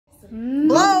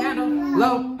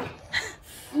Blow.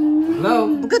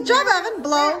 Blow. Good job, Evan.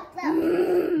 Blow.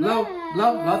 Blow.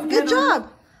 Blow. Good job.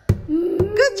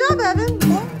 Good job, Evan.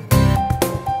 Blow.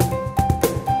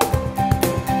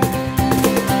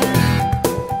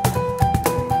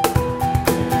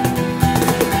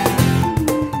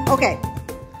 Okay,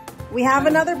 we have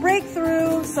another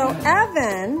breakthrough. So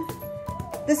Evan,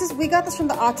 we got this from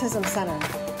the Autism Center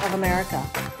of America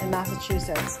in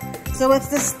Massachusetts. So it's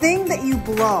this thing that you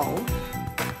blow,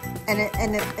 and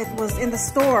it was in the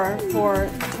store for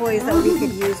toys that we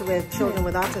could use with children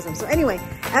with autism. So anyway,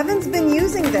 Evan's been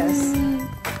using this,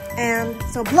 and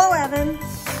so blow, Evan.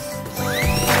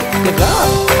 Good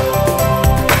job.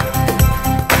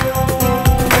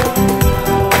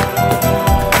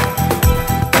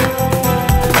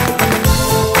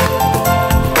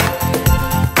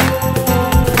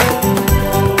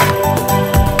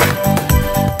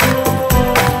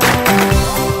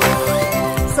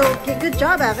 Good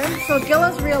job, Evan. So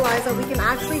Gilla's realized that we can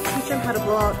actually teach him how to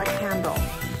blow out a candle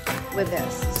with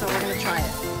this. So we're going to try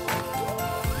it.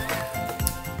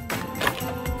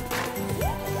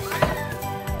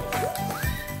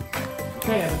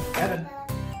 Okay, Evan.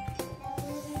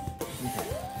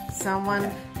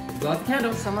 Someone... Blow the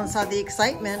candle. Someone saw the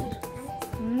excitement.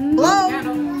 Blow!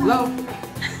 Blow.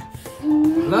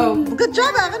 Blow. Good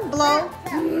job, Evan. Blow.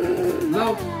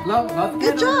 Blow. Blow. Blow the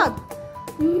Good job.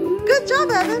 Good job,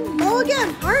 Evan. Blow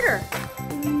again. Harder.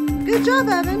 Good job,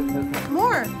 Evan. Okay.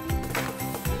 More.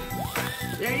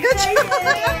 Good job.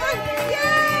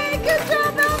 Yay! Good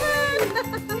job, Evan.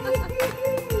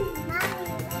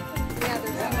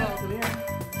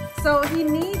 So he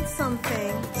needs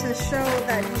something to show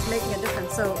that he's making a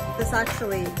difference. So this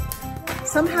actually,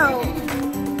 somehow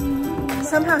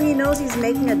he knows he's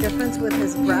making a difference with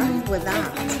his breath with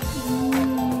that.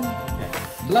 Okay.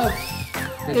 Blow.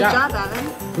 Good job, Evan.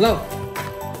 Blow.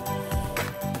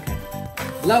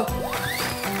 Blow.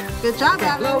 Good job,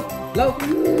 Evan. Blow. Blow.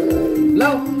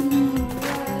 Blow.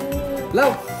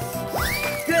 Blow.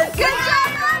 Good job,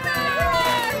 Evan.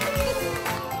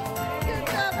 Good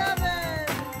job,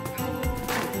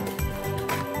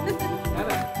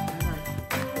 Evan.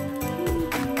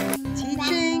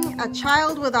 Teaching a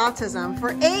child with autism.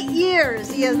 For 8 years,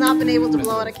 he has not been able to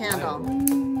blow out a candle.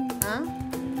 Huh?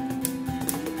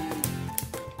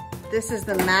 This is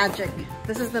the magic.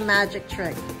 This is the magic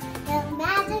trick.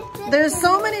 There's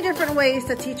so many different ways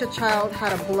to teach a child how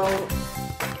to blow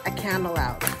a candle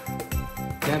out.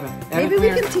 Maybe we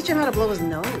can teach him how to blow his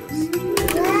nose.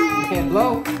 Okay,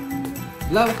 blow.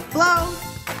 Blow. Blow.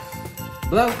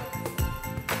 Blow.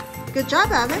 Good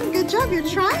job, Evan. Good job. You're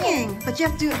trying. But you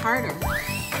have to do it harder.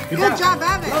 Good job,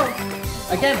 Evan. Blow.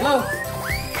 Again, blow.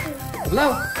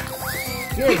 Blow.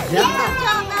 Good job. Good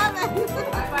job, Evan.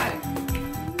 High five.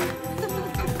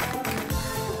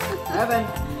 Evan, I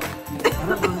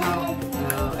don't know how,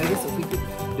 I guess if we keep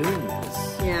doing this.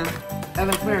 Yeah.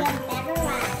 Evan, come here.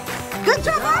 Good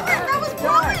job, Evan. That was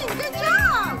blowing. Good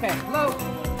job. Okay, blow.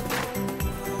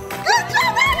 Good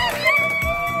job, Evan.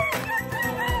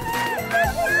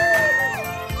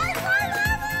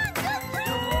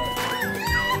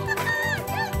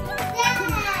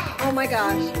 Oh my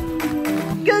gosh.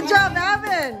 Good job,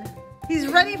 Evan. He's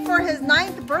ready for his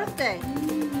 9th birthday.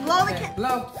 Blow the candle.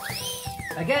 Blow.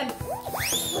 Again.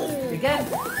 Again.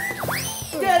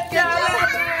 Good job.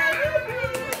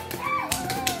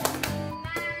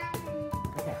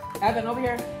 Okay, Evan, over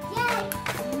here.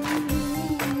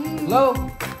 Blow.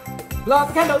 Blow out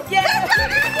the candle. Yeah. Good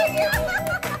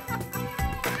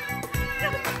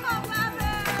job,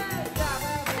 Evan.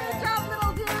 Good job,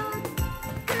 little dude.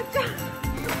 Good job.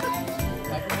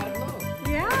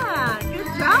 Yeah, good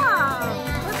job.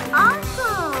 That's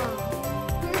awesome.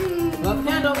 Blow the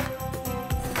candle.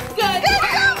 Good job,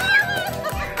 Evan.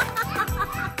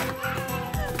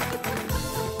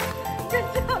 Good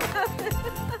job,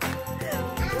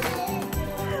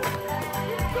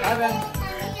 Evan.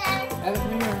 Evan,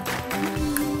 come here.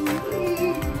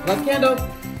 Blow the candle.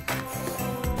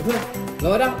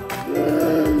 Blow it out.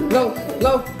 Blow.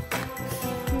 Blow.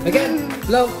 Again.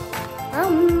 Blow.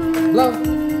 Blow.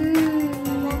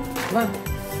 Come on.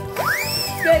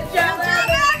 Good job, Evan.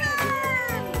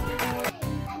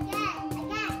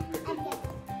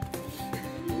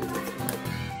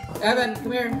 Evan,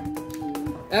 come here.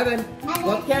 Evan,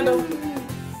 blow the candle.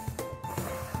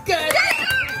 Good.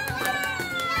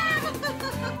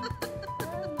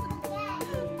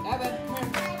 Evan, come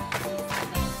here.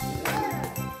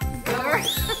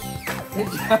 Good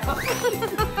job.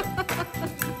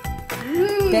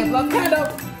 Okay, blow the candle.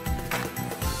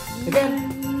 Again.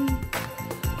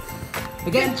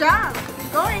 Again. Good job.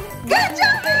 Keep going. Good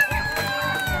job.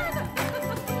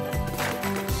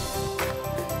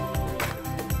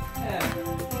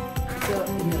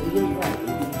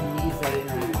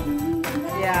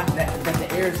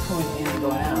 air is coming in and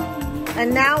going out.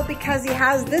 And now because he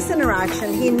has this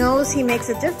interaction, he knows he makes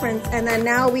a difference, and then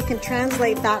now we can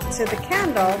translate that to the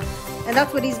candle, and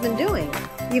that's what he's been doing.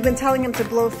 You've been telling him to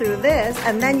blow through this,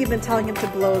 and then you've been telling him to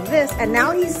blow this, and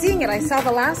now he's seeing it. I saw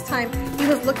the last time he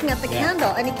was looking at the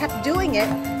candle, and he kept doing it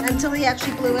until he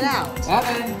actually blew it out.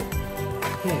 Evan!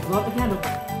 Okay, blow up the candle.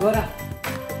 Blow it out.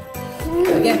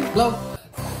 Again, blow.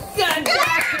 Good job!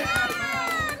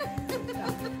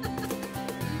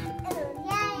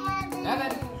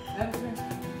 Evan! Evan, come here.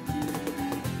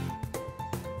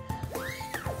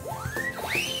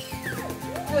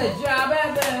 Good job,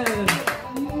 Evan!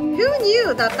 Who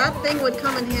knew that that thing would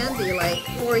come in handy like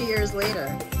 4 years later?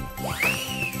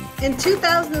 In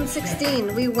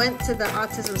 2016, we went to the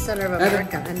Autism Center of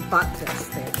America and bought this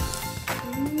thing.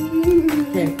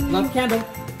 Okay, blow up the candle.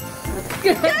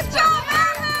 Good job!